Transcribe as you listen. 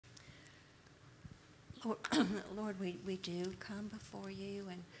Lord, Lord, we do come before you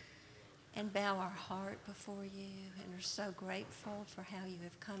and bow our heart before you and are so grateful for how you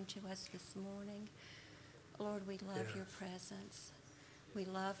have come to us this morning. Lord, we love your presence. We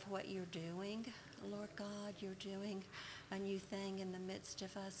love what you're doing. Lord God, you're doing a new thing in the midst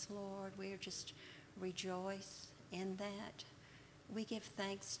of us, Lord. We just rejoice in that. We give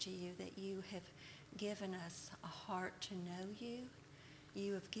thanks to you that you have given us a heart to know you.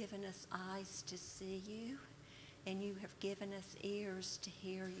 You have given us eyes to see you, and you have given us ears to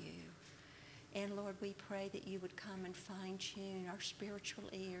hear you. And Lord, we pray that you would come and fine-tune our spiritual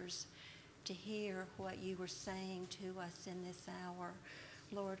ears to hear what you were saying to us in this hour.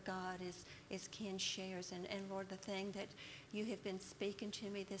 Lord God, as Ken shares, and Lord, the thing that you have been speaking to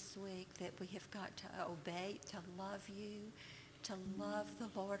me this week, that we have got to obey, to love you, to love the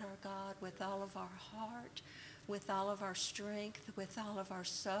Lord our God with all of our heart, with all of our strength, with all of our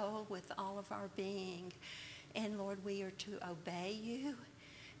soul, with all of our being. And Lord, we are to obey you,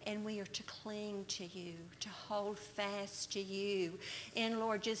 and we are to cling to you, to hold fast to you. And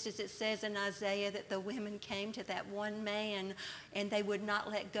Lord, just as it says in Isaiah that the women came to that one man and they would not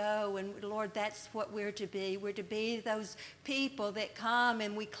let go. And Lord, that's what we're to be. We're to be those people that come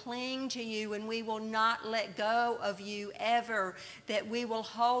and we cling to you, and we will not let go of you ever, that we will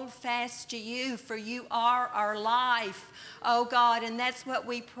hold fast to you, for you are our life, oh God. And that's what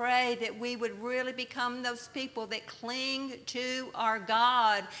we pray, that we would really become those people that cling to our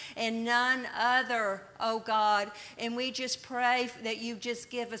God and none other, oh God. And we just pray that you just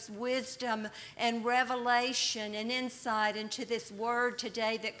give us wisdom and revelation and insight into this word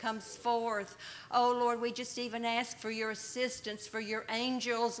today that comes forth. Oh Lord, we just even ask for your assistance, for your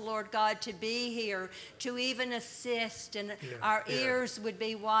angels, Lord God, to be here, to even assist, and our ears would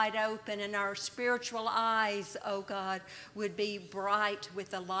be wide open and our spiritual eyes, oh God, would be bright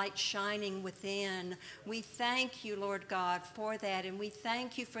with the light shining within. We thank you, Lord God, for that, and we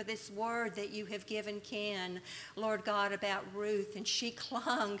thank you for this word that you have given Ken, Lord God, about Ruth, and she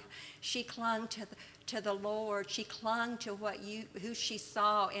clung to the Lord. She clung to who she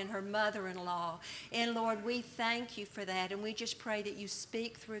saw in her mother-in-law. And Lord, we thank you for that. And we just pray that you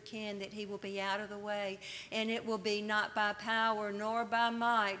speak through Ken, that he will be out of the way. And it will be not by power nor by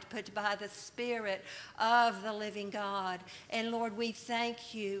might, but by the Spirit of the living God. And Lord, we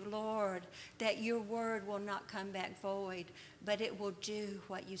thank you, Lord, that your word will not come back void, but it will do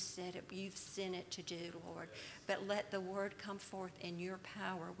what you said you've sent it to do, Lord. But let the word come forth in your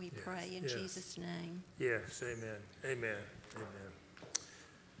power, we pray in Jesus' name. Yes, amen, amen, amen.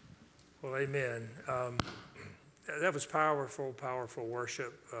 Well, amen. That was powerful, powerful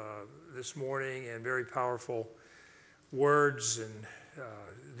worship this morning, and very powerful words and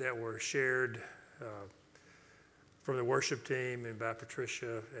that were shared from the worship team and by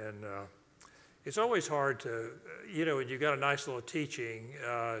Patricia. And it's always hard to, when you've got a nice little teaching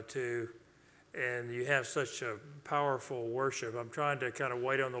and you have such a powerful worship. I'm trying to kind of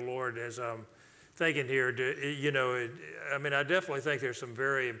wait on the Lord as I'm thinking here. I definitely think there's some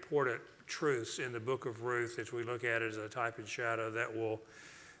very important truths in the Book of Ruth as we look at it as a type and shadow that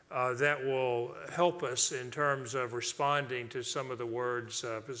will help us in terms of responding to some of the words,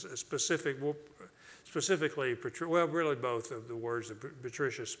 specifically, really both of the words that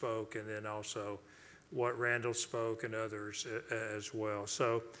Patricia spoke, and then also what Randall spoke and others as well.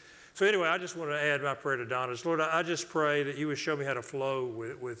 So anyway, I just want to add my prayer to Donna's. Lord, I just pray that you would show me how to flow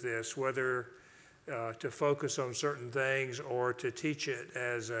with this, whether to focus on certain things or to teach it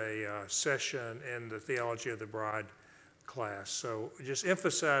as a session in the Theology of the Bride class. So just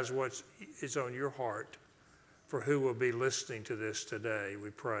emphasize what is on your heart for who will be listening to this today, we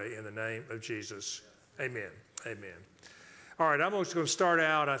pray in the name of Jesus. Amen. Amen. All right, I'm just going to start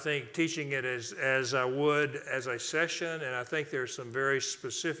out, I think, teaching it as I would as a session, and I think there's some very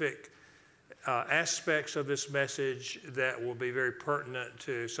specific aspects of this message that will be very pertinent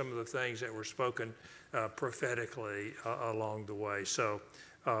to some of the things that were spoken prophetically along the way. So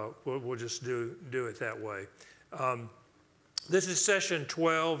we'll just do it that way. This is session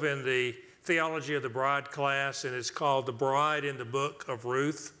 12 in the Theology of the Bride class, and it's called The Bride in the Book of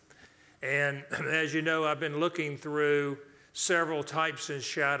Ruth. And as you know, I've been looking through several types and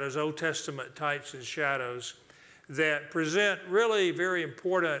shadows, Old Testament types and shadows, that present really very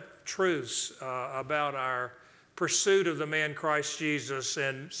important truths about our pursuit of the man Christ Jesus,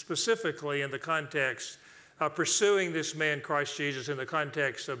 and specifically in the context of pursuing this man Christ Jesus in the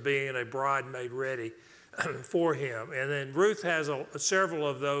context of being a bride made ready for him. And then Ruth has several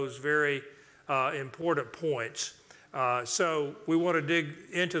of those very important points. So we want to dig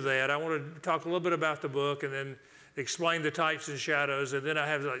into that. I want to talk a little bit about the book and then explain the types and shadows. And then I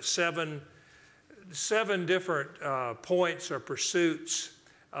have like 7 7 different points or pursuits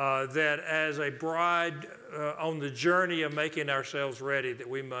that as a bride on the journey of making ourselves ready that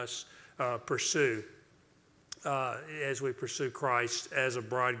we must pursue as we pursue Christ as a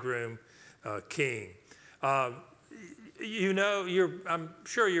bridegroom king. You know, I'm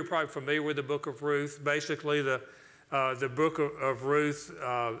sure you're probably familiar with the Book of Ruth. Basically, the Book of Ruth,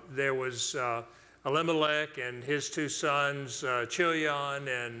 there was Elimelech and his 2 sons, Chilion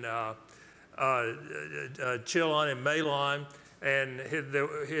and Mahlon, and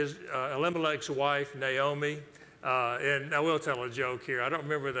his Elimelech's wife, Naomi. And I will tell a joke here. I don't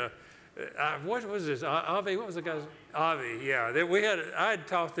remember what was this? Avi? What was the guy's? Avi, yeah. I had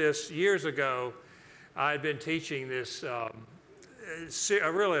taught this years ago. I had been teaching this,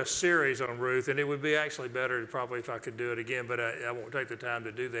 really a series on Ruth, and it would be actually better probably if I could do it again, but I won't take the time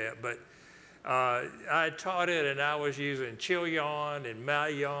to do that. But I taught it, and I was using Chilion and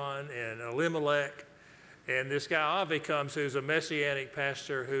Mahlon and Elimelech. And this guy, Avi, comes, who's a Messianic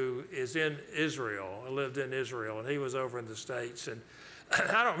pastor who is in Israel, lived in Israel, and he was over in the States. And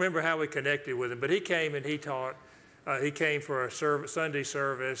I don't remember how we connected with him, but he came and he taught. He came for a Sunday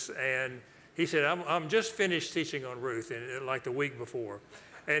service, and he said, I'm just finished teaching on Ruth, like the week before.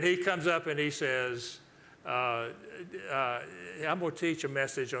 And he comes up and he says, I'm going to teach a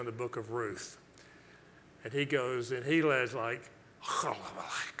message on the Book of Ruth. And he goes, and he lays like,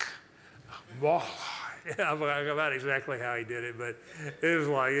 I'm about exactly how he did it, but it was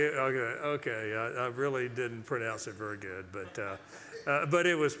like, okay, I really didn't pronounce it very good, but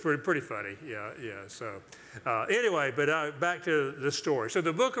it was pretty funny, yeah. So anyway, but back to the story. So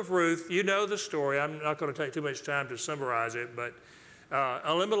the Book of Ruth, you know the story. I'm not going to take too much time to summarize it, but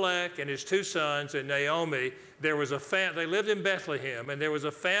Elimelech and his 2 sons and Naomi, they lived in Bethlehem, and there was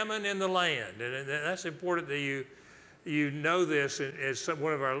a famine in the land, and that's important that you know this as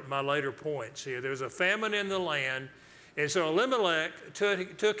one of my later points here. There was a famine in the land, and so Elimelech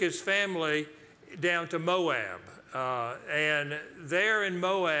took his family down to Moab. And there in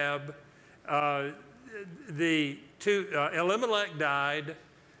Moab, Elimelech died,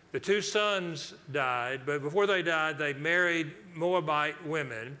 the 2 sons died, but before they died, they married Moabite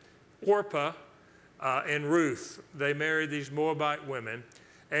women, Orpah and Ruth. They married these Moabite women.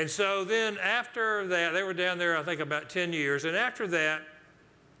 And so then after that, they were down there, I think, about 10 years. And after that,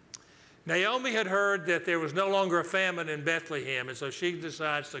 Naomi had heard that there was no longer a famine in Bethlehem. And so she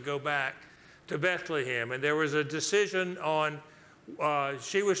decides to go back to Bethlehem. And there was a decision on,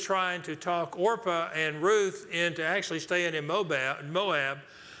 she was trying to talk Orpah and Ruth into actually staying in Moab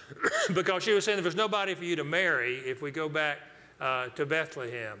because she was saying, there's nobody for you to marry if we go back to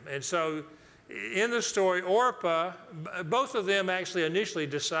Bethlehem. And so in the story, Orpah, both of them actually initially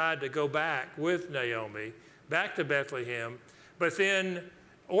decide to go back with Naomi, back to Bethlehem, but then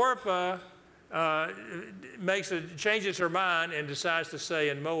Orpah changes her mind and decides to stay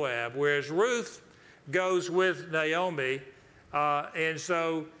in Moab, whereas Ruth goes with Naomi, and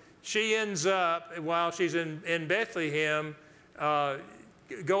so she ends up, while she's in Bethlehem,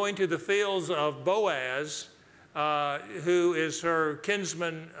 going to the fields of Boaz, who is her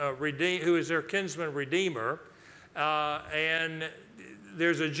kinsman-redeemer, and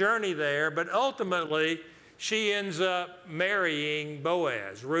there's a journey there, but ultimately she ends up marrying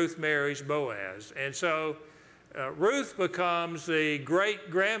Boaz. Ruth marries Boaz, and so Ruth becomes the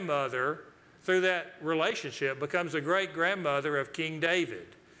great-grandmother, through that relationship, becomes the great-grandmother of King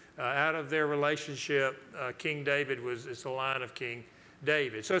David. Out of their relationship, King David it's the line of King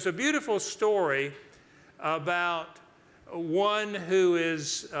David. So it's a beautiful story about one who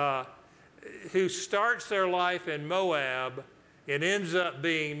starts their life in Moab and ends up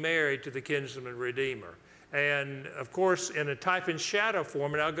being married to the kinsman-redeemer. And of course, in a type and shadow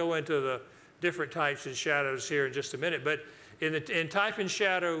form, and I'll go into the different types and shadows here in just a minute, but in type and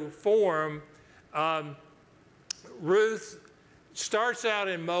shadow form, Ruth starts out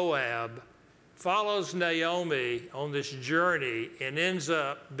in Moab, follows Naomi on this journey, and ends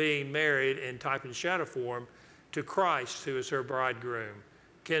up being married in type and shadow form to Christ, who is her bridegroom,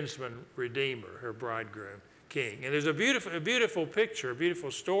 kinsman-redeemer, her bridegroom king. And there's a beautiful picture, a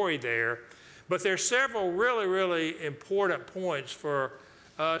beautiful story there, but there's several really, really important points for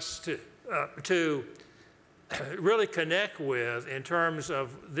us to really connect with in terms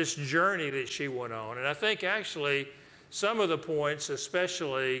of this journey that she went on. And I think actually some of the points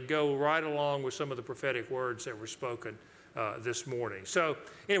especially go right along with some of the prophetic words that were spoken this morning. So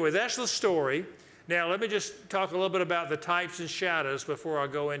anyway, that's the story. Now let me just talk a little bit about the types and shadows before I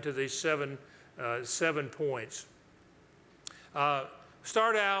go into these seven points.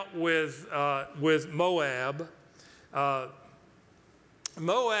 Start out with Moab.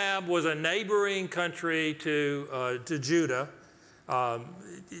 Moab was a neighboring country to Judah.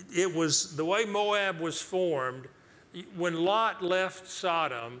 It was the way Moab was formed. When Lot left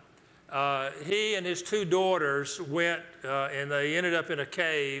Sodom, he and his two daughters went and they ended up in a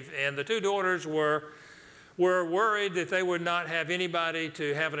cave, and the two daughters were worried that they would not have anybody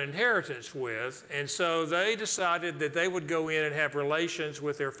to have an inheritance with, and so they decided that they would go in and have relations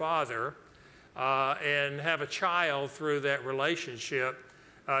with their father and have a child through that relationship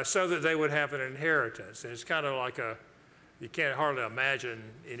so that they would have an inheritance. And it's kind of like you can't hardly imagine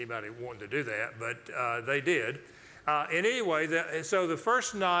anybody wanting to do that, but they did. And anyway, so the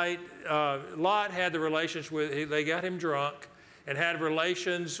first night, Lot had the relations they got him drunk and had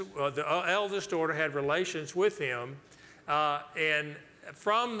relations, the eldest daughter had relations with him. And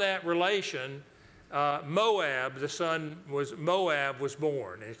from that relation, Moab, Moab was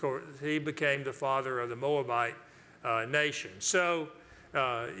born. And of course, he became the father of the Moabite nation. So,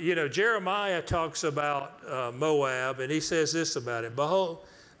 Jeremiah talks about Moab, and he says this about it. Behold,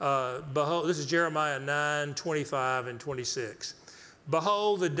 this is Jeremiah 9:25 and 26.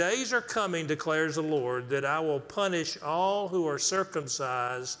 Behold, the days are coming, declares the Lord, that I will punish all who are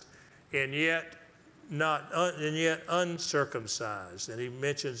circumcised and yet uncircumcised. And he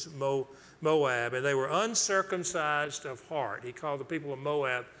mentions Moab, and they were uncircumcised of heart. He called the people of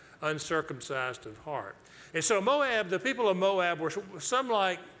Moab uncircumcised of heart. And so Moab, the people of Moab were some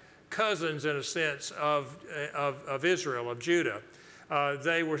like cousins in a sense of Israel, of Judah.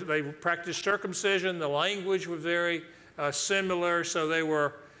 They practiced circumcision. The language was very similar, so they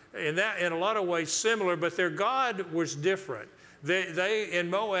were in a lot of ways similar, but their God was different. They in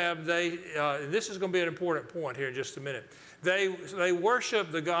Moab, this is going to be an important point here in just a minute. They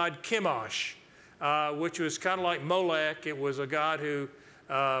worshiped the god Chemosh, which was kind of like Molech. It was a god who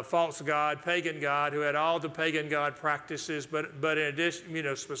false god, pagan god, who had all the pagan god practices, but in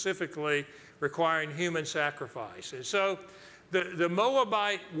addition, specifically requiring human sacrifice. And so the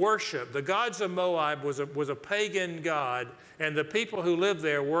Moabite worship, the gods of Moab was a pagan god, and the people who lived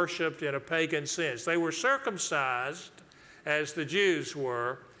there worshiped in a pagan sense. They were circumcised as the Jews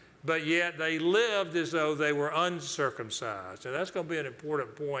were, but yet they lived as though they were uncircumcised. And that's going to be an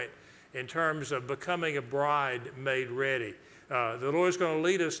important point in terms of becoming a bride made ready. The Lord's going to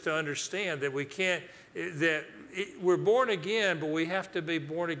lead us to understand that we're born again, but we have to be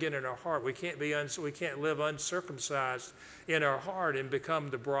born again in our heart. We can't live uncircumcised in our heart and become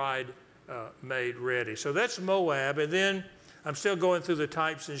the bride made ready. So that's Moab. And then I'm still going through the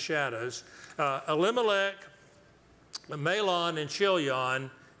types and shadows. Elimelech, Mahlon, and Chilion,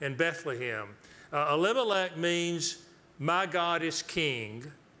 and Bethlehem. Elimelech means my God is king.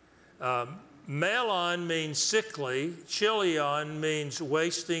 Mahlon means sickly. Chilion means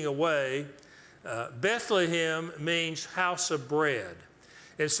wasting away. Bethlehem means house of bread.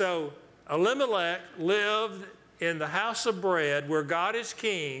 And so Elimelech lived in the house of bread where God is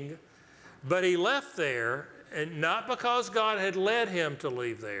king, but he left there, and not because God had led him to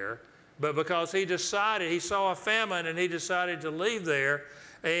leave there, but because he saw a famine and he decided to leave there.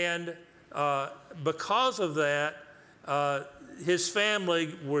 And because of that, his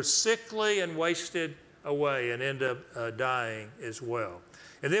family was sickly and wasted away and ended up dying as well.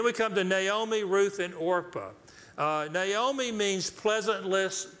 And then we come to Naomi, Ruth, and Orpah. Naomi means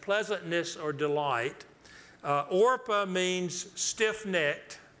pleasantness or delight. Orpah means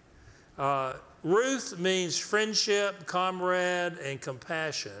stiff-necked. Ruth means friendship, comrade, and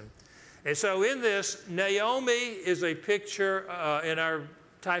compassion. And so in this, Naomi is a picture in our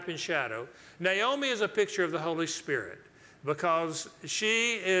type and shadow. Naomi is a picture of the Holy Spirit because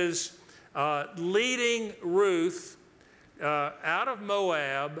she is leading Ruth out of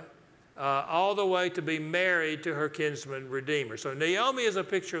Moab all the way to be married to her kinsman-redeemer. So Naomi is a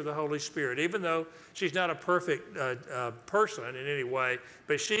picture of the Holy Spirit, even though she's not a perfect person in any way,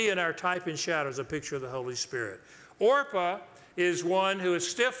 but she in our type and shadow is a picture of the Holy Spirit. Orpah is one who is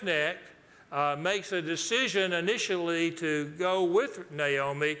stiff-necked, makes a decision initially to go with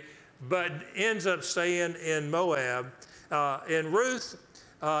Naomi, but ends up staying in Moab. And Ruth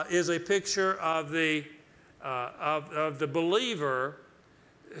is a picture of the believer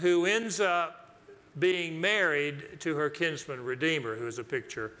who ends up being married to her kinsman-redeemer, who is a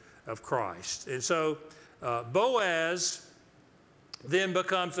picture of Christ. And so Boaz then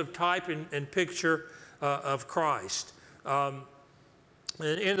becomes a type and picture of Christ. And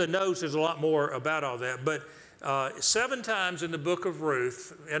in the notes, there's a lot more about all that. But 7 times in the book of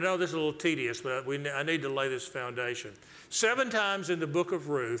Ruth, and I know this is a little tedious, but I need to lay this foundation. 7 times in the book of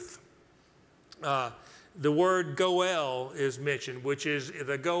Ruth, the word goel is mentioned, which is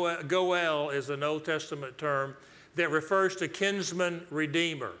Goel is an Old Testament term that refers to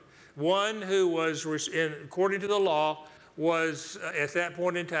kinsman-redeemer, one who was, according to the law, was at that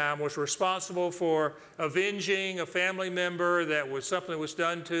point in time was responsible for avenging a family member that was something was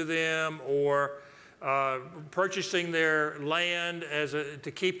done to them, or purchasing their land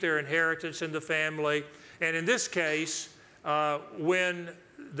to keep their inheritance in the family. And in this case, when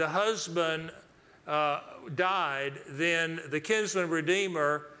the husband died, then the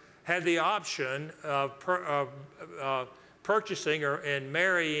kinsman-redeemer had the option of purchasing and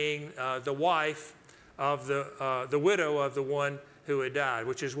marrying the wife of the widow of the one who had died,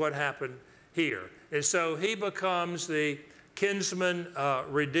 which is what happened here. And so he becomes the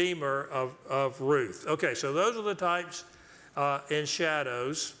kinsman-redeemer of Ruth. Okay, so those are the types and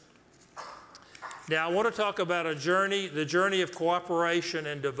shadows. Now I want to talk about the journey of cooperation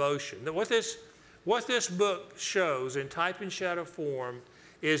and devotion. What this book shows in type and shadow form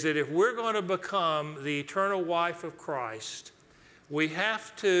is that if we're going to become the eternal wife of Christ, we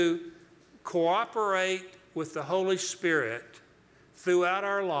have to cooperate with the Holy Spirit throughout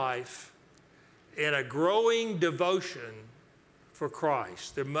our life in a growing devotion for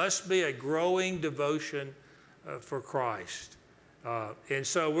Christ. There must be a growing devotion for Christ. And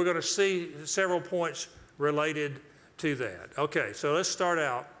so we're going to see several points related to that. Okay, so let's start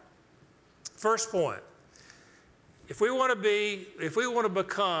out. First point. If we want to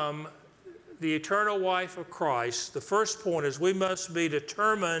become the eternal wife of Christ, the first point is we must be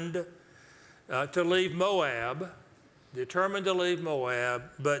determined to leave Moab,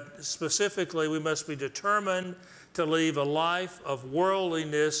 but specifically we must be determined to leave a life of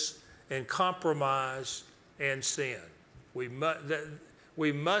worldliness and compromise and sin. We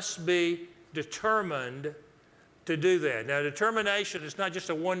must be determined to do that. Now, determination is not just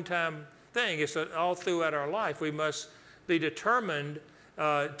a one-time thing. It's all throughout our life. We must be determined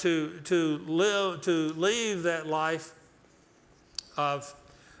to leave that life of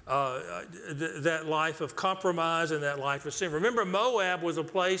compromise and that life of sin. Remember, Moab was a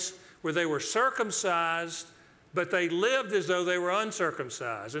place where they were circumcised, but they lived as though they were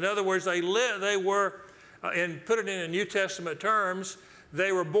uncircumcised. In other words, they were, and put it in New Testament terms,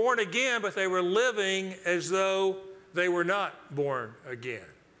 they were born again, but they were living as though they were not born again.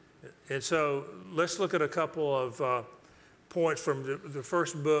 And so let's look at a couple of points from the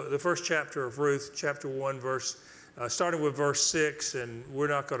first chapter of Ruth, chapter 1, starting with verse 6, and we're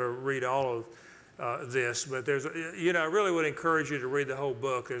not going to read all of this, but there's, I really would encourage you to read the whole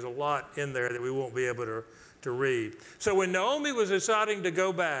book. There's a lot in there that we won't be able to read. So when Naomi was deciding to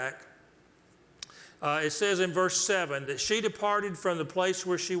go back, it says in verse 7 that she departed from the place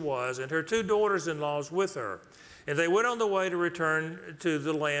where she was, and her 2 daughters-in-laws with her. And they went on the way to return to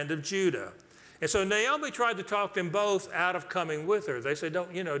the land of Judah. And so Naomi tried to talk them both out of coming with her. They said,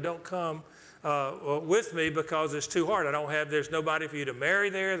 don't come with me because it's too hard. There's nobody for you to marry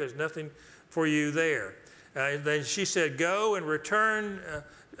there. There's nothing for you there. And then she said, go and return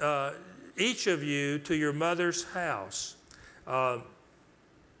each of you to your mother's house. And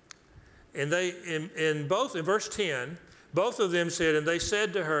they, in verse 10, both of them said, and they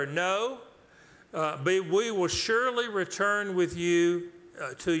said to her, no, we will surely return with you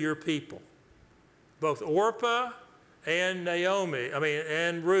to your people. Both Orpah and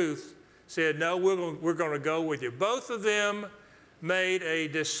and Ruth said, no, we're going to go with you. Both of them made a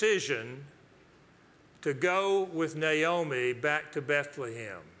decision to go with Naomi back to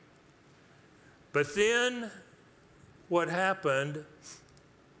Bethlehem. But then what happened,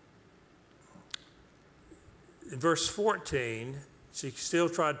 in verse 14, she still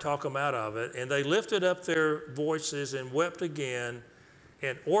tried to talk them out of it, and they lifted up their voices and wept again,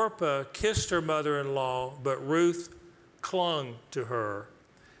 and Orpah kissed her mother-in-law, but Ruth clung to her.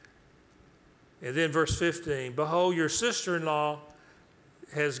 And then verse 15, behold, your sister-in-law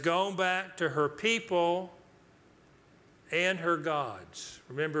has gone back to her people and her gods.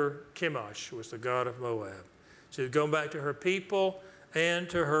 Remember, Chemosh was the god of Moab. She had gone back to her people and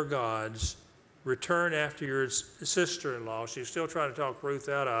to her gods. Return after your sister-in-law. She's still trying to talk Ruth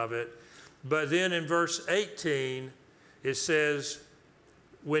out of it. But then in verse 18, it says,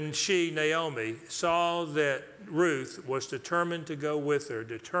 when she, Naomi, saw that Ruth was determined to go with her,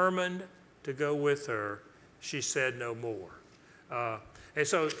 she said no more. And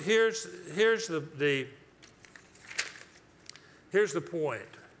so here's the point.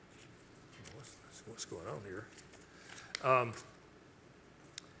 What's going on here?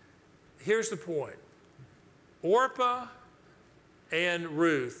 Here's the point. Orpah and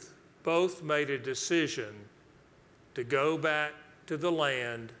Ruth both made a decision to go back to the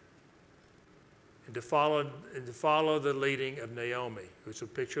land and to follow the leading of Naomi, who's a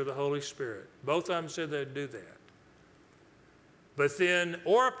picture of the Holy Spirit. Both of them said they'd do that. But then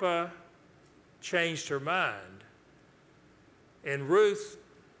Orpah changed her mind, and Ruth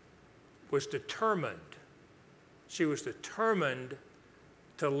was determined. She was determined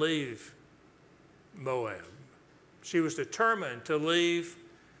to leave Moab. She was determined to leave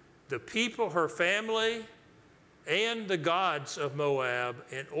the people, her family, and the gods of Moab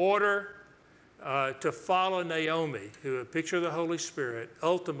in order to follow Naomi, who, a picture of the Holy Spirit,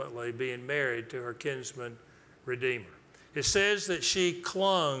 ultimately being married to her kinsman-redeemer. It says that she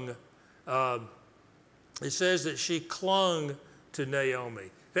clung. It says that she clung to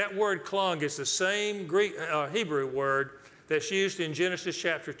Naomi. That word "clung" is the same Hebrew word that's used in Genesis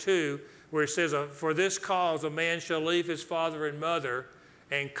chapter 2, where it says, "For this cause a man shall leave his father and mother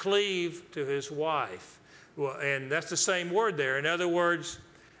and cleave to his wife." Well, and that's the same word there. In other words,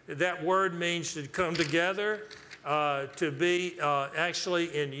 that word means to come together, to be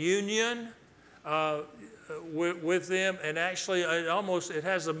actually in union with them, and actually it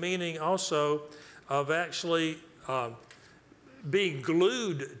has a meaning also of actually being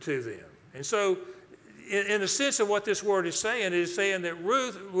glued to them. And so in the sense of what this word is saying that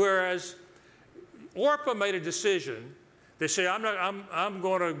Ruth, whereas Orpah made a decision that said, I'm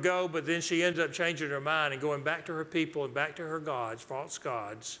going to go, but then she ends up changing her mind and going back to her people and back to her gods, false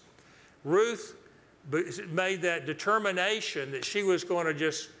gods. Ruth made that determination that she was going to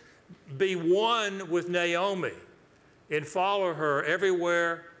just be one with Naomi and follow her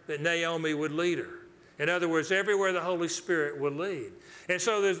everywhere that Naomi would lead her. In other words, everywhere the Holy Spirit would lead. And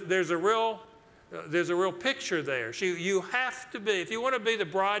so there's a real picture there. You have to be, if you want to be the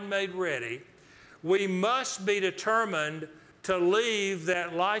bride made ready, we must be determined to leave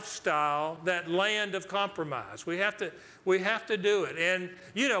that lifestyle, that land of compromise. We have to do it. And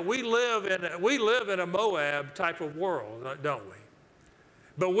you know, we live in a Moab type of world, don't we?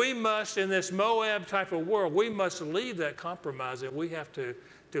 But we must, in this Moab type of world, we must leave that compromise, and we have to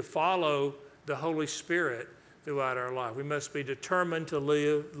follow the Holy Spirit throughout our life. We must be determined to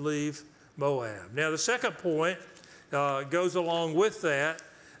leave Moab. Now, the second point goes along with that,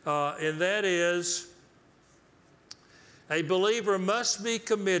 and that is a believer must be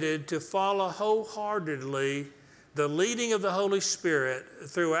committed to follow wholeheartedly the leading of the Holy Spirit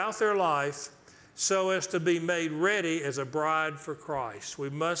throughout their life so as to be made ready as a bride for Christ. We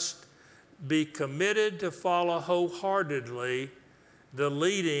must be committed to follow wholeheartedly the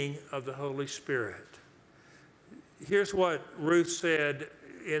leading of the Holy Spirit. Here's what Ruth said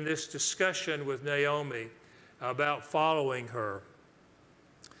in this discussion with Naomi about following her.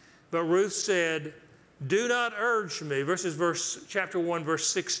 But Ruth said, "Do not urge me," chapter 1, verse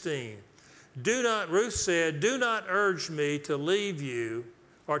 16. Ruth said, "Do not urge me to leave you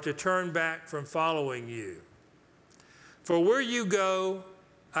or to turn back from following you. For where you go,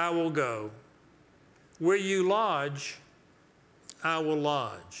 I will go. Where you lodge, I will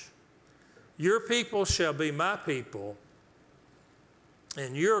lodge. Your people shall be my people,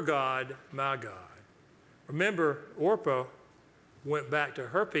 and your God, my God." Remember, Orpah went back to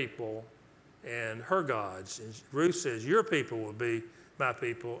her people and her gods. And Ruth says, "Your people will be my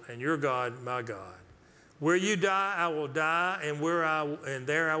people, and your God, my God. Where you die, I will die, and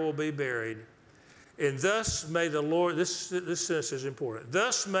there I will be buried. And thus may the Lord," this sentence is important,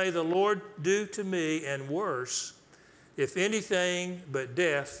 "thus may the Lord do to me, and worse, if anything but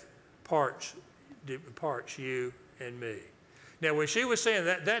death parts you and me." Now, when she was saying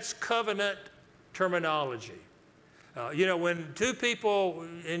that, that's covenant terminology. You know, when two people,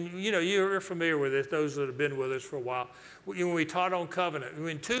 and you know, you're familiar with this, those that have been with us for a while, when we taught on covenant,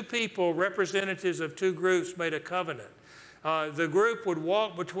 when two people, representatives of two groups, made a covenant, the group would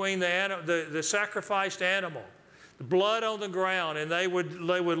walk between the sacrificed animal, the blood on the ground, and they would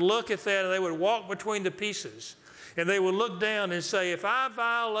look at that, and they would walk between the pieces, and they would look down and say, "If I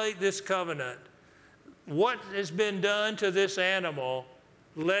violate this covenant, what has been done to this animal,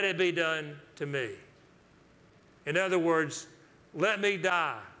 let it be done to me." In other words, let me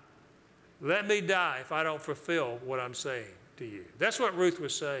die. Let me die if I don't fulfill what I'm saying to you. That's what Ruth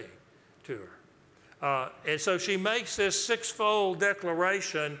was saying to her. And so she makes this sixfold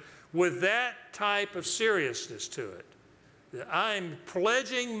declaration with that type of seriousness to it. That I'm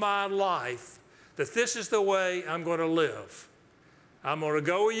pledging my life that this is the way I'm going to live. I'm going to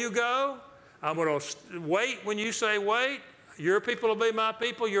go where you go. I'm going to wait when you say wait. Your people will be my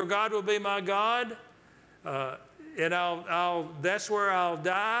people. Your God will be my God. And that's where I'll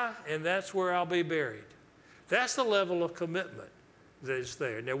die, and that's where I'll be buried. That's the level of commitment that is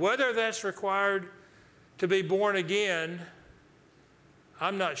there. Now, whether that's required to be born again,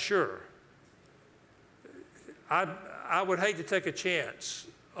 I'm not sure. I would hate to take a chance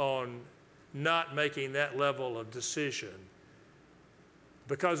on not making that level of decision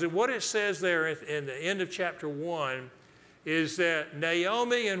Because what it says there in the end of chapter 1 is that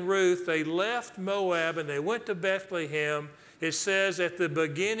Naomi and Ruth, they left Moab and they went to Bethlehem, it says at the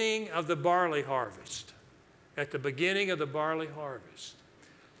beginning of the barley harvest. At the beginning of the barley harvest.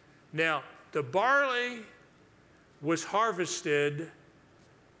 Now, the barley was harvested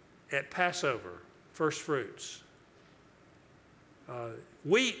at Passover, first fruits.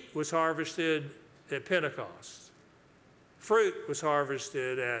 Wheat was harvested at Pentecost. Fruit was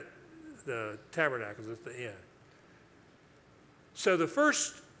harvested at the tabernacles at the end. So the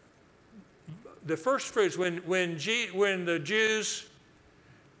first fruits, when the Jews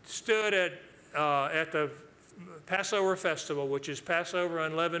stood at the Passover festival, which is Passover,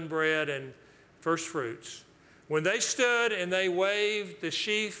 unleavened bread, and first fruits, when they stood and they waved the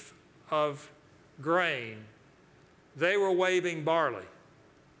sheaf of grain, they were waving barley.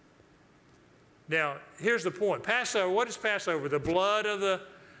 Now, here's the point. Passover, what is Passover? The blood of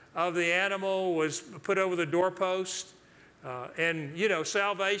the animal was put over the doorpost. And, you know,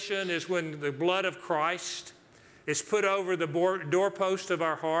 salvation is when the blood of Christ is put over the doorpost of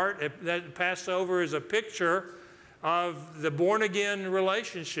our heart. That Passover is a picture of the born-again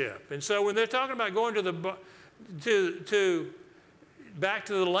relationship. And so when they're talking about going back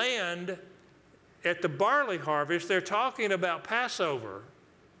to the land at the barley harvest, they're talking about Passover,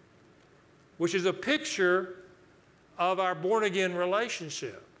 which is a picture of our born-again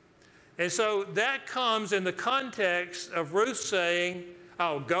relationship. And so that comes in the context of Ruth saying,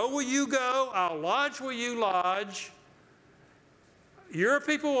 I'll go where you go, I'll lodge where you lodge, your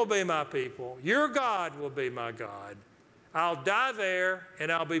people will be my people, your God will be my God. I'll die there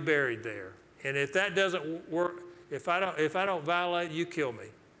and I'll be buried there. And if that doesn't work, if I don't violate, you kill me.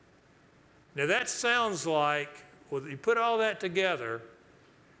 Now that sounds like, well, you put all that together,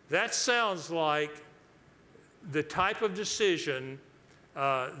 that sounds like the type of decision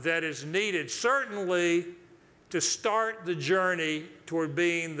that is needed, certainly to start the journey toward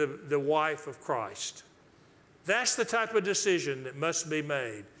being the wife of Christ. That's the type of decision that must be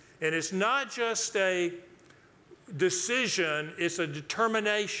made. And it's not just a decision, it's a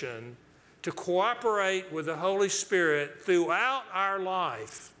determination to cooperate with the Holy Spirit throughout our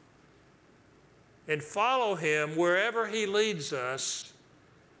life and follow Him wherever He leads us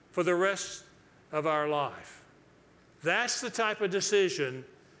for the rest of our life. That's the type of decision,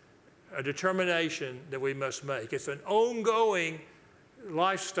 a determination that we must make. It's an ongoing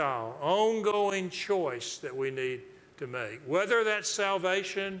lifestyle, ongoing choice that we need to make. Whether that's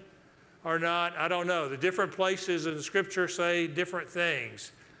salvation or not, I don't know. The different places in the Scripture say different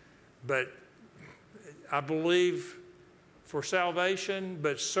things. But I believe for salvation,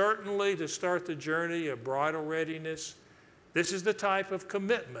 but certainly to start the journey of bridal readiness, this is the type of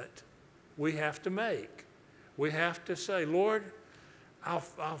commitment we have to make. We have to say, Lord, I'll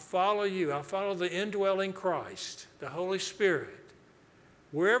follow you. I'll follow the indwelling Christ, the Holy Spirit.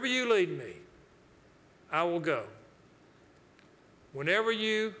 Wherever you lead me, I will go. Whenever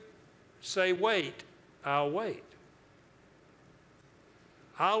you say wait, I'll wait.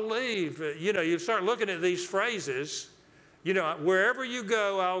 I'll leave. You know, you start looking at these phrases, you know, wherever you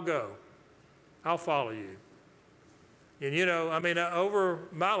go, I'll go. I'll follow you. And, you know, I mean, over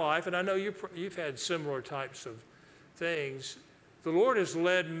my life, and I know you've had similar types of things, the Lord has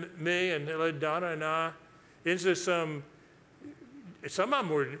led me and led Donna and I into some of them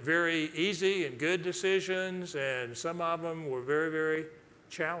were very easy and good decisions, and some of them were very, very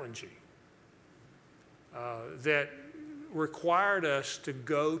challenging that required us to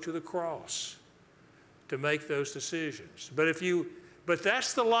go to the cross to make those decisions. But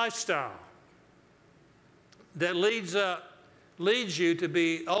that's the lifestyle that leads you to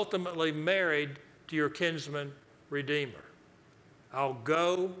be ultimately married to your kinsman-redeemer. I'll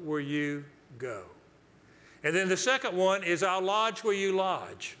go where you go. And then the second one is I'll lodge where you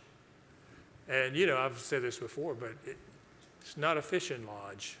lodge. And, you know, I've said this before, but it's not a fishing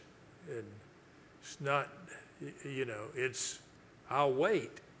lodge. And it's not, you know, it's I'll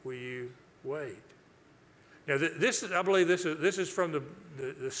wait where you wait. Now, I believe this is from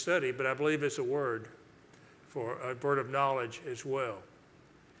the study, but I believe it's a word of knowledge as well.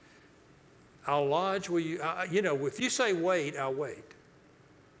 I'll lodge where you, you know, if you say wait, I'll wait.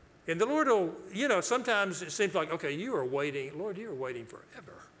 And the Lord will, you know, sometimes it seems like, okay, you are waiting, Lord, you are waiting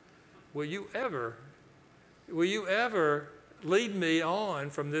forever. Will you ever lead me on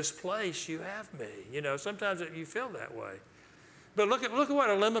from this place you have me? You know, sometimes you feel that way. But look at what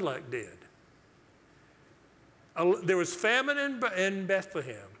Elimelech did. There was famine in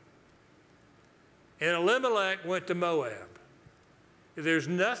Bethlehem. And Elimelech went to Moab. There's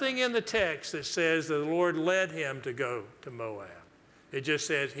nothing in the text that says that the Lord led him to go to Moab. It just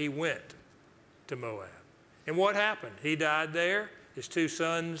says he went to Moab. And what happened? He died there. His 2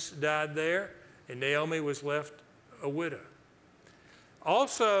 sons died there. And Naomi was left a widow.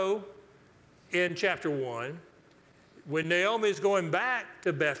 Also, in chapter 1, when Naomi is going back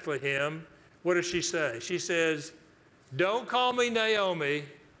to Bethlehem, what does she say? She says, don't call me Naomi,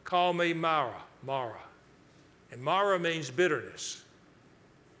 call me Mara. And Mara means bitterness.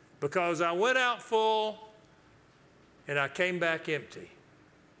 Because I went out full and I came back empty.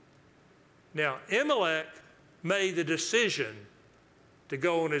 Now, Elimelech made the decision to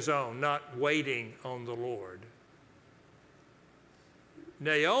go on his own, not waiting on the Lord.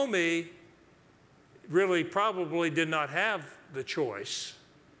 Naomi really probably did not have the choice.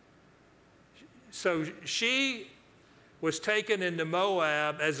 So she was taken into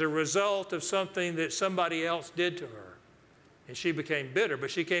Moab as a result of something that somebody else did to her. And she became bitter, but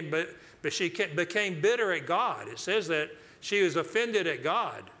she became bitter at God. It says that she was offended at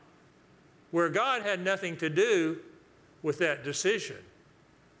God, where God had nothing to do with that decision.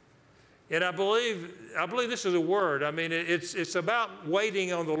 And I believe this is a word. I mean, it's about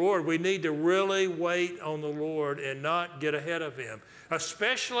waiting on the Lord. We need to really wait on the Lord and not get ahead of him.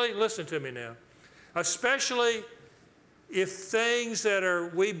 Especially, listen to me now, especially if things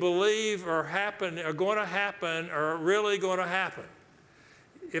that we believe are going to happen are really going to happen.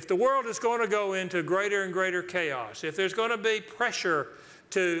 If the world is going to go into greater and greater chaos, if there's going to be pressure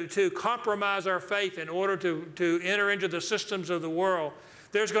to compromise our faith in order to enter into the systems of the world,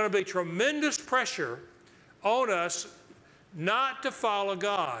 there's going to be tremendous pressure on us not to follow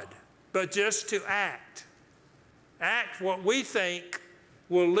God, but just to act. Act what we think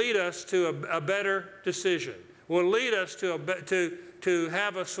will lead us to a better decision, will lead us to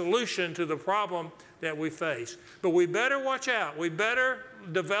have a solution to the problem that we face. But we better watch out. We better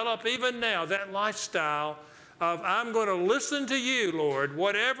develop even now that lifestyle of I'm going to listen to you, Lord,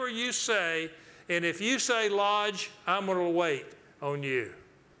 whatever you say, and if you say lodge, I'm going to wait on you.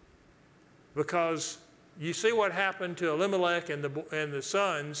 Because you see what happened to Elimelech and the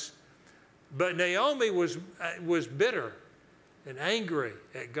sons, but Naomi was bitter and angry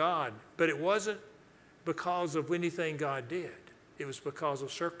at God, but it wasn't because of anything God did. It was because of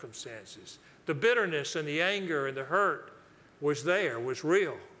circumstances. The bitterness and the anger and the hurt was there, was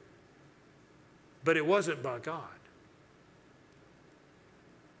real, but it wasn't by God.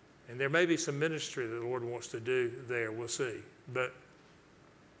 And there may be some ministry that the Lord wants to do there, we'll see. But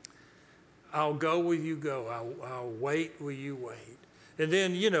I'll go where you go. I'll wait where you wait. And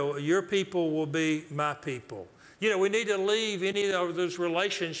then, your people will be my people. We need to leave any of those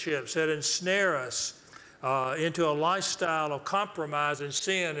relationships that ensnare us into a lifestyle of compromise and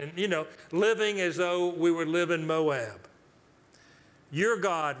sin and, living as though we would live in Moab. Your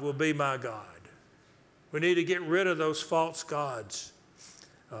God will be my God. We need to get rid of those false gods,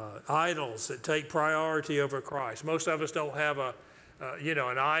 idols that take priority over Christ. Most of us don't have an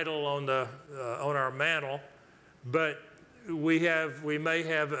idol on our mantle, but we may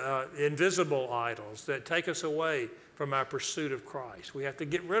have invisible idols that take us away from our pursuit of Christ. We have to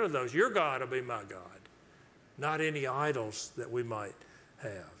get rid of those. Your God will be my God, not any idols that we might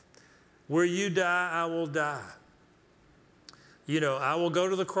have. Where you die, I will die. I will go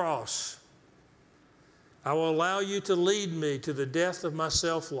to the cross. I will allow you to lead me to the death of my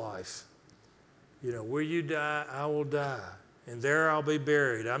self-life. Where you die, I will die. And there I'll be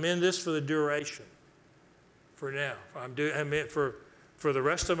buried. I'm in this for the duration. For now. I'm in for the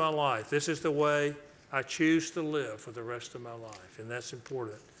rest of my life. This is the way I choose to live for the rest of my life. And that's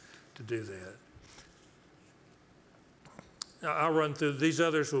important to do that. Now, I'll run through. These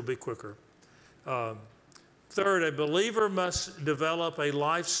others will be quicker. Third, a believer must develop a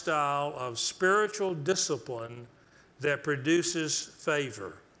lifestyle of spiritual discipline that produces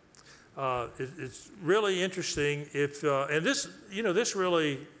favor. It's really interesting and this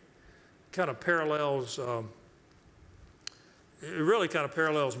really kind of parallels, it really kind of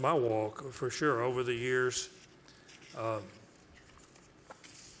parallels my walk for sure over the years.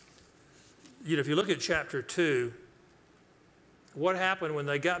 If you look at chapter 2, what happened when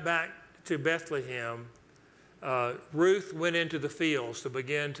they got back to Bethlehem, Ruth went into the fields to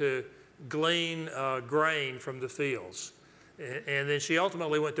begin to glean grain from the fields. And then she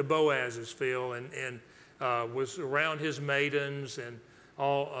ultimately went to Boaz's field and was around his maidens and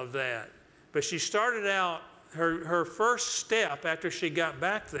all of that. But she started out, her first step after she got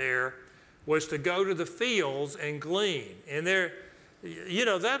back there was to go to the fields and glean. And there,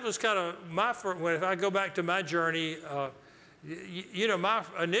 that was kind of my first, if I go back to my journey, my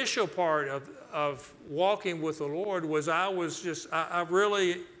initial part of walking with the Lord was I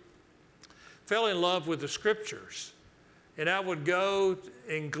really fell in love with the Scriptures. and I would go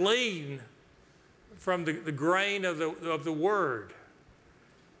and glean from the grain of the word.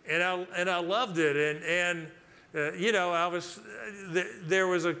 And I loved it. And you know, there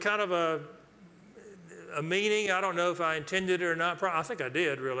was a kind of a meaning, I don't know if I intended it or not, I think I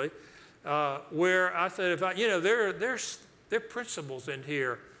did really, where I said, there are principles in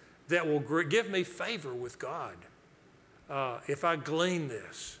here that will give me favor with God if I glean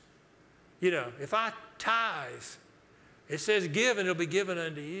this. You know, if I tithe, it says give and it'll be given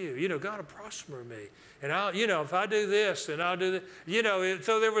unto you. You know, God will prosper me. And if I do this and I'll do that,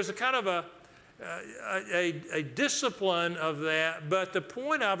 so there was a kind of a discipline of that, but the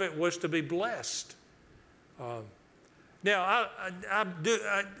point of it was to be blessed. Now,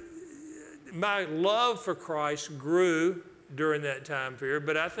 my love for Christ grew during that time period,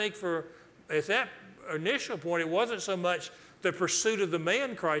 but I think at that initial point, it wasn't so much the pursuit of the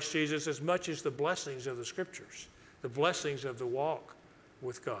man Christ Jesus as much as the blessings of the Scriptures, the blessings of the walk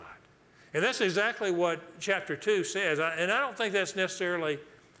with God. And that's exactly what chapter 2 says. And I don't think that's necessarily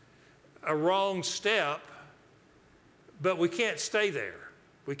a wrong step, but we can't stay there.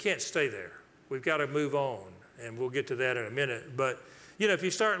 We can't stay there. We've got to move on, and we'll get to that in a minute. But, if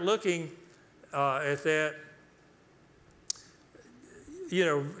you start looking at that,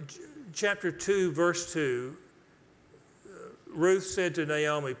 chapter 2, verse 2, Ruth said to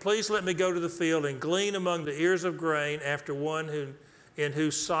Naomi, "Please let me go to the field and glean among the ears of grain after one in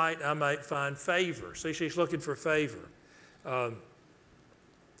whose sight I might find favor." See, she's looking for favor. And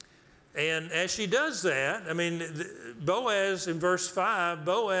as she does that, Boaz, in verse 5,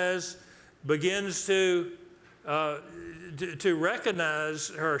 Boaz begins to recognize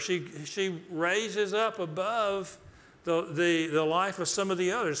her. She raises up above the life of some of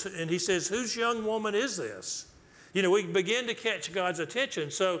the others. And he says, "Whose young woman is this?" We begin to catch God's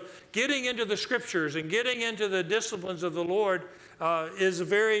attention. So getting into the Scriptures and getting into the disciplines of the Lord is a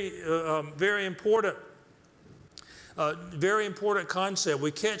very important concept.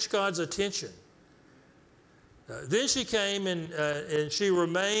 We catch God's attention. Then she came and she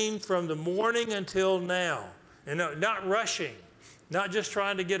remained from the morning until now. And not rushing, not just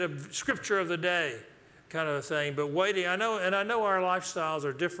trying to get a scripture of the day kind of a thing, but waiting. I know our lifestyles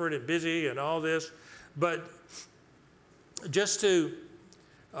are different and busy and all this, but just to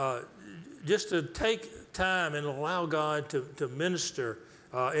take time and allow God to minister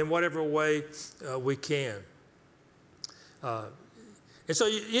in whatever way we can. And so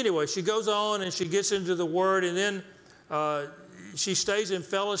anyway, she goes on and she gets into the Word, and then she stays in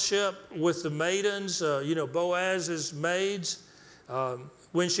fellowship with the maidens, Boaz's maids.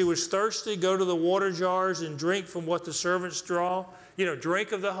 When she was thirsty, go to the water jars and drink from what the servants draw.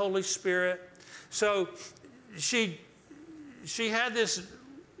 Drink of the Holy Spirit. So she had this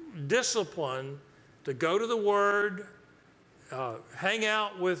discipline to go to the Word, hang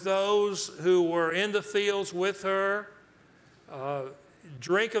out with those who were in the fields with her,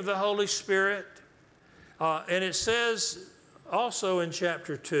 drink of the Holy Spirit. And it says also in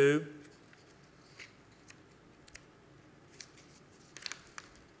chapter 2,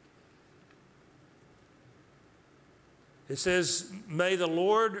 it says, "May the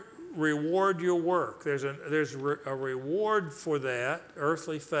Lord reward your work." There's a reward for that,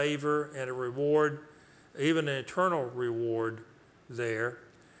 earthly favor, and a reward, even an eternal reward there.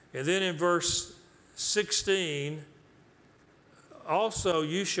 And then in verse 16, "Also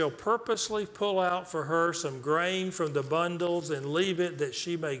you shall purposely pull out for her some grain from the bundles and leave it that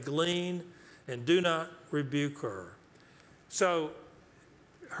she may glean, and do not rebuke her." So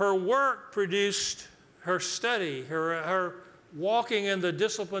her work produced, her study, her walking in the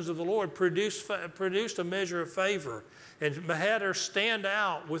disciplines of the Lord produced a measure of favor and had her stand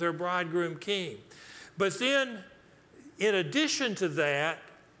out with her bridegroom king. But then, in addition to that,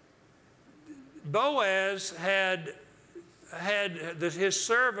 Boaz had his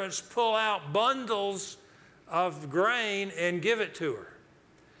servants pull out bundles of grain and give it to her.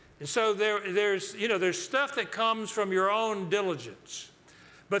 And so there's stuff that comes from your own diligence.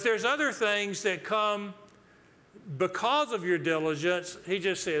 But there's other things that come because of your diligence. He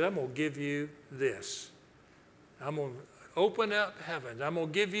just said, "I'm going to give you this. I'm going to open up heaven. I'm going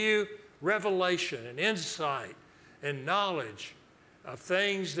to give you revelation and insight and knowledge of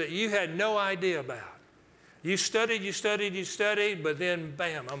things that you had no idea about. You studied, but then,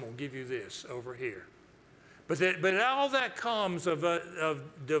 bam, I'm going to give you this over here." But all that comes of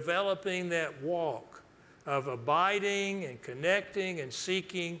developing that walk, of abiding and connecting and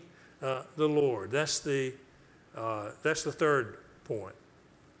seeking the Lord. That's the third point.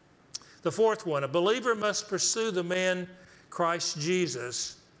 The fourth one, a believer must pursue the man Christ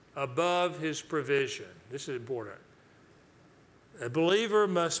Jesus above his provision. This is important. A believer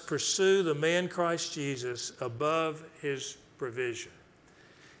must pursue the man Christ Jesus above his provision.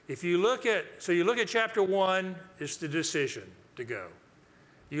 If you look at, so you look at chapter 1, it's the decision to go.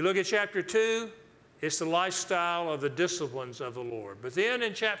 You look at chapter 2, it's the lifestyle of the disciplines of the Lord. But then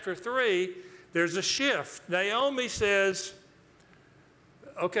in chapter 3, there's a shift. Naomi says,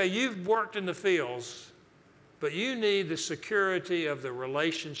 okay, you've worked in the fields, but you need the security of the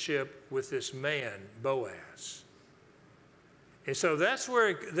relationship with this man, Boaz. And so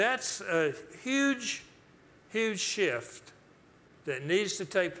that's a huge, huge shift that needs to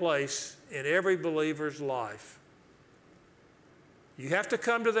take place in every believer's life. You have to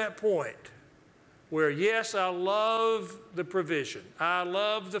come to that point where, yes, I love the provision. I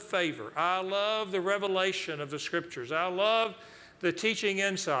love the favor. I love the revelation of the Scriptures. I love the teaching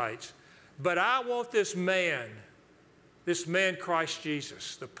insights. But I want this man Christ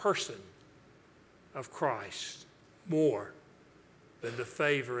Jesus, the person of Christ, more than the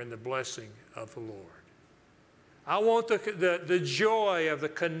favor and the blessing of the Lord. I want the joy of the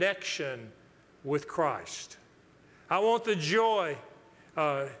connection with Christ. I want the joy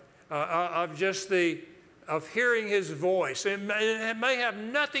of hearing his voice. It may have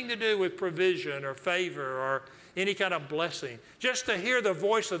nothing to do with provision or favor or any kind of blessing. Just to hear the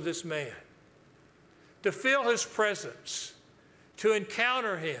voice of this man, to feel his presence, to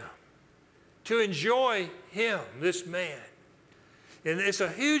encounter him, to enjoy him, this man. And it's a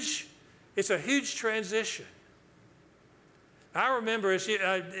huge transition. I remember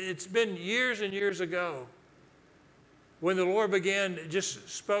it's been years and years ago when the Lord just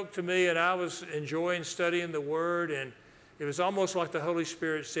spoke to me, and I was enjoying studying the Word, and it was almost like the Holy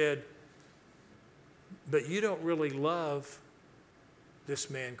Spirit said, but you don't really love this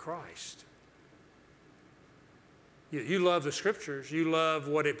man Christ. You love the Scriptures. You love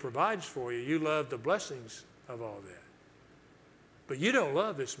what it provides for you. You love the blessings of all that. But you don't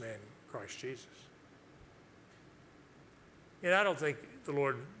love this man Christ Jesus. And I don't think the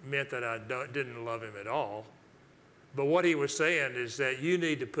Lord meant that I didn't love him at all. But what he was saying is that you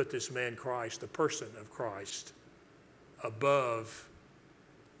need to put this man Christ, the person of Christ, above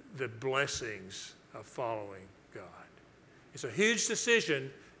the blessings of following God. It's a huge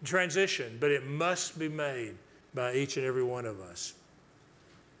transition, but it must be made by each and every one of us.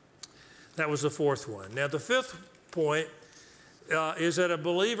 That was the fourth one. Now, the fifth point is that a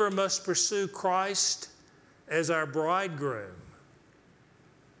believer must pursue Christ as our bridegroom.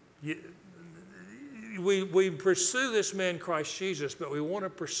 We pursue this man Christ Jesus, but we want to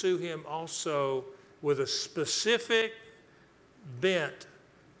pursue him also with a specific bent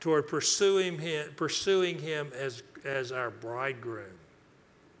toward pursuing him as our bridegroom.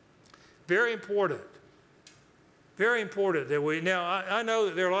 Very important. Very important that I know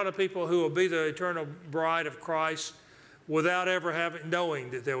that there are a lot of people who will be the eternal bride of Christ without ever knowing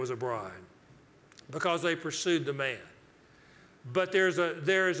that there was a bride, because they pursued the man. But there is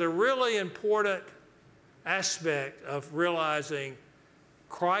a really important aspect of realizing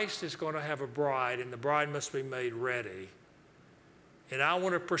Christ is going to have a bride, and the bride must be made ready. And I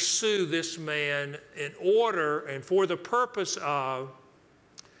want to pursue this man in order and for the purpose of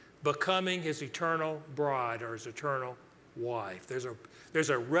becoming his eternal bride or his eternal wife. There's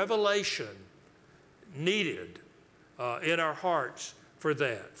a revelation needed in our hearts for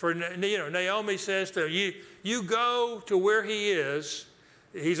that. Naomi says to him, you go to where he is.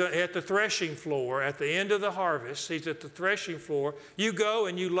 He's at the threshing floor at the end of the harvest. He's at the threshing floor. You go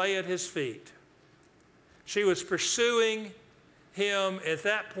and you lay at his feet. She was pursuing him at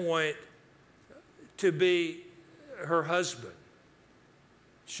that point to be her husband.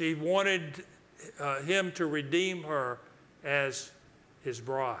 She wanted him to redeem her as his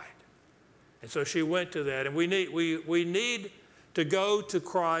bride. And so she went to that. And we need to go to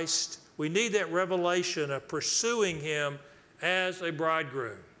Christ. We need that revelation of pursuing him as a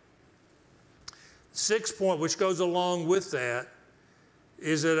bridegroom. Sixth point, which goes along with that,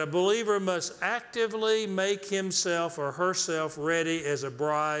 is that a believer must actively make himself or herself ready as a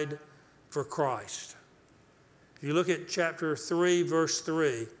bride for Christ. If you look at chapter 3, verse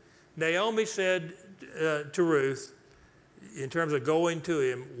 3, Naomi said to Ruth, in terms of going to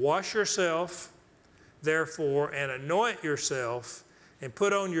him, wash yourself, therefore, and anoint yourself, and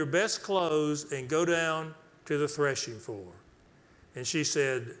put on your best clothes, and go down to the threshing floor. And she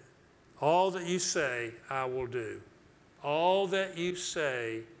said, all that you say, I will do. All that you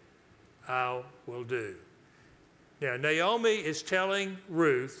say, I will do. Now, Naomi is telling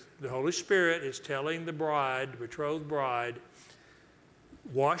Ruth, the Holy Spirit is telling the bride, the betrothed bride,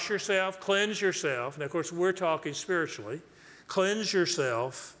 wash yourself, cleanse yourself. Now, of course, we're talking spiritually. Cleanse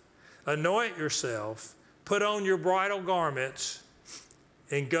yourself, anoint yourself, put on your bridal garments,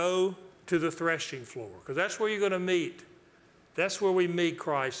 and go to the threshing floor, because that's where you're going to meet. That's where we meet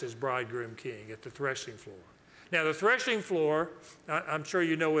Christ as bridegroom king, at the threshing floor. Now, the threshing floor, I'm sure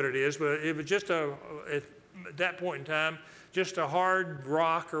you know what it is, but it was just at that point in time, just a hard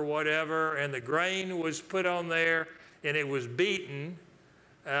rock or whatever, and the grain was put on there, and it was beaten,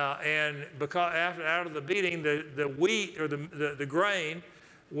 and because out of the beating, the wheat or the grain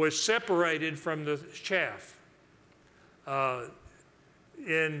was separated from the chaff.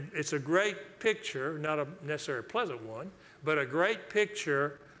 And it's a great picture, not a necessarily pleasant one, but a great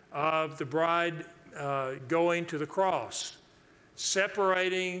picture of the bride going to the cross,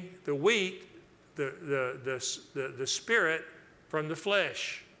 separating the wheat, the spirit, from the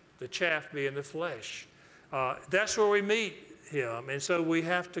flesh, the chaff being the flesh. That's where we meet him, and so we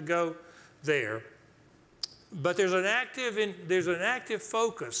have to go there. But there's an active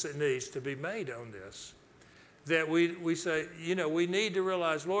focus that needs to be made on this, that we say, you know, we need to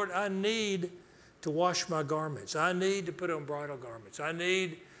realize, Lord, I need to wash my garments. I need to put on bridal garments. I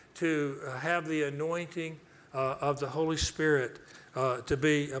need to have the anointing of the Holy Spirit to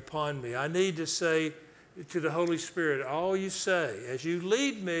be upon me. I need to say to the Holy Spirit, all you say, as you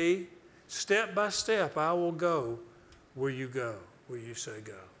lead me step by step, I will go where you go, where you say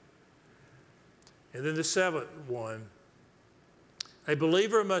go. And then the seventh one, a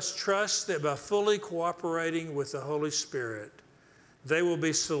believer must trust that by fully cooperating with the Holy Spirit, they will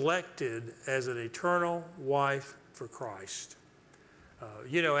be selected as an eternal wife for Christ.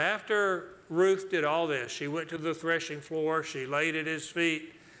 You know, after Ruth did all this, she went to the threshing floor, she laid at his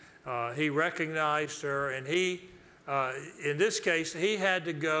feet, he recognized her, and he, in this case, he had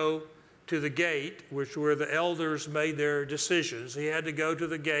to go to the gate, which where the elders made their decisions. He had to go to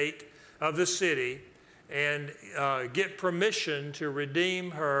the gate of the city and get permission to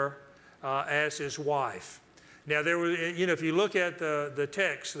redeem her as his wife. Now, there was, you know, if you look at the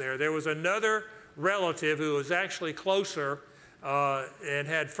text there was another relative who was actually closer and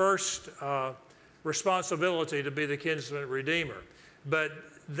had first responsibility to be the kinsman-redeemer. But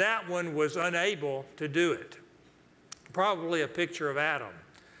that one was unable to do it. Probably a picture of Adam.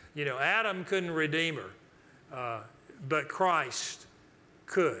 You know, Adam couldn't redeem her, but Christ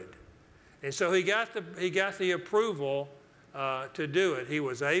could. And so he got the approval to do it. He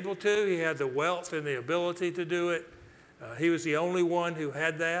was able to. He had the wealth and the ability to do it. He was the only one who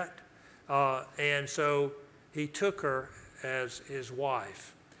had that. And so he took her as his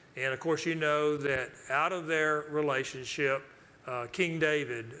wife. And of course, you know that out of their relationship, King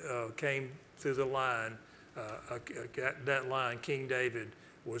David came through the line. That line, King David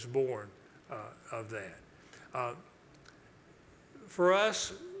was born of that. For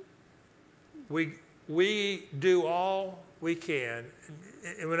us, we do all we can.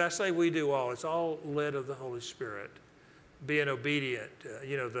 And when I say we do all, it's all led of the Holy Spirit. Being obedient,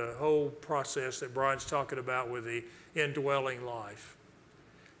 you know, the whole process that Brian's talking about with the indwelling life.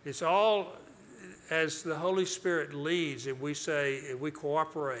 It's all as the Holy Spirit leads, and we say, and we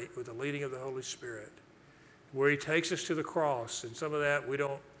cooperate with the leading of the Holy Spirit, where he takes us to the cross. And some of that we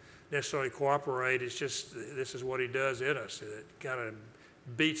don't necessarily cooperate. It's just, this is what he does in us. It kind of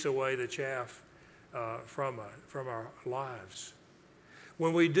beats away the chaff from our lives.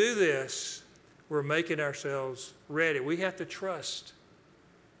 When we do this, we're making ourselves ready. We have to trust.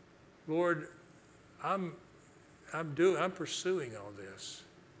 Lord, I'm pursuing all this.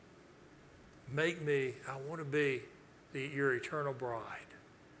 Make me, I want to be your eternal bride.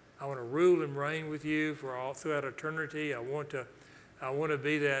 I want to rule and reign with you for all throughout eternity. I want to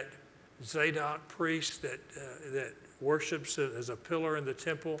be that Zadok priest that worships as a pillar in the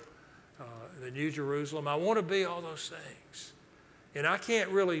temple, the New Jerusalem. I want to be all those things. And I can't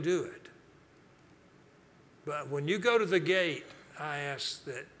really do it. But when you go to the gate, I ask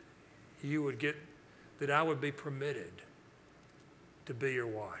that I would be permitted to be your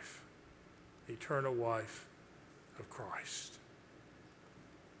wife, eternal wife of Christ.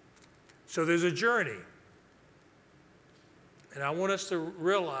 So there's a journey. And I want us to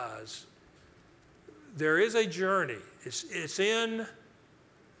realize there is a journey. It's in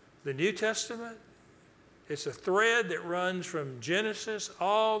the New Testament. It's a thread that runs from Genesis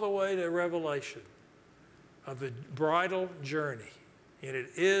all the way to Revelation of the bridal journey. And it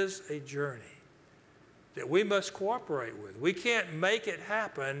is a journey that we must cooperate with. We can't make it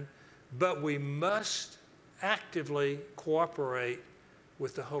happen, but we must actively cooperate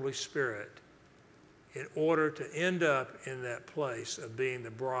with the Holy Spirit in order to end up in that place of being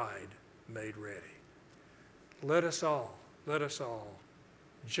the bride made ready. Let us all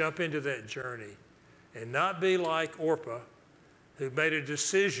jump into that journey and not be like Orpah, who made a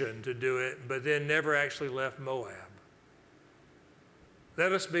decision to do it, but then never actually left Moab.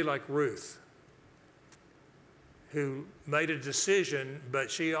 Let us be like Ruth, who made a decision,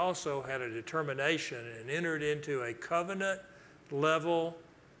 but she also had a determination and entered into a covenant-level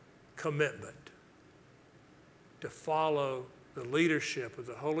commitment to follow the leadership of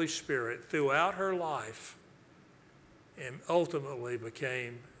the Holy Spirit throughout her life, and ultimately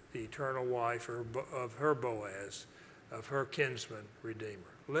became the eternal wife of her Boaz, of her kinsman-redeemer.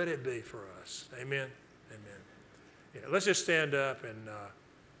 Let it be for us. Amen? Amen. Yeah, let's just stand up and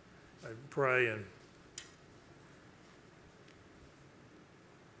pray. And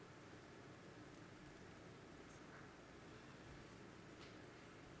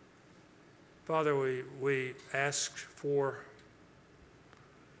Father, we ask for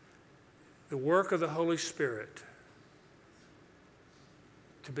the work of the Holy Spirit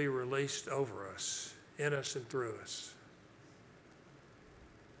to be released over us, in us and through us,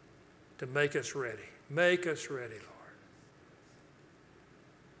 to make us ready. Make us ready, Lord.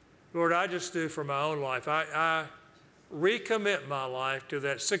 Lord, I just do for my own life. I recommit my life to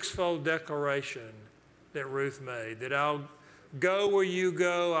that sixfold declaration that Ruth made, that I'll go where you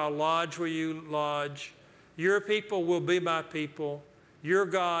go, I'll lodge where you lodge. Your people will be my people. Your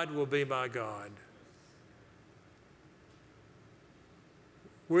God will be my God.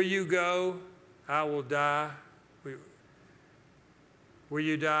 Where you go, I will die. Where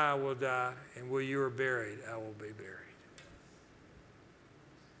you die, I will die. And where you are buried, I will be buried.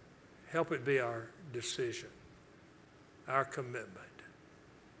 Help it be our decision, our commitment,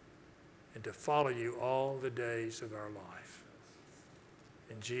 and to follow you all the days of our life.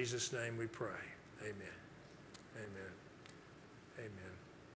 In Jesus' name we pray. Amen. Amen. Amen.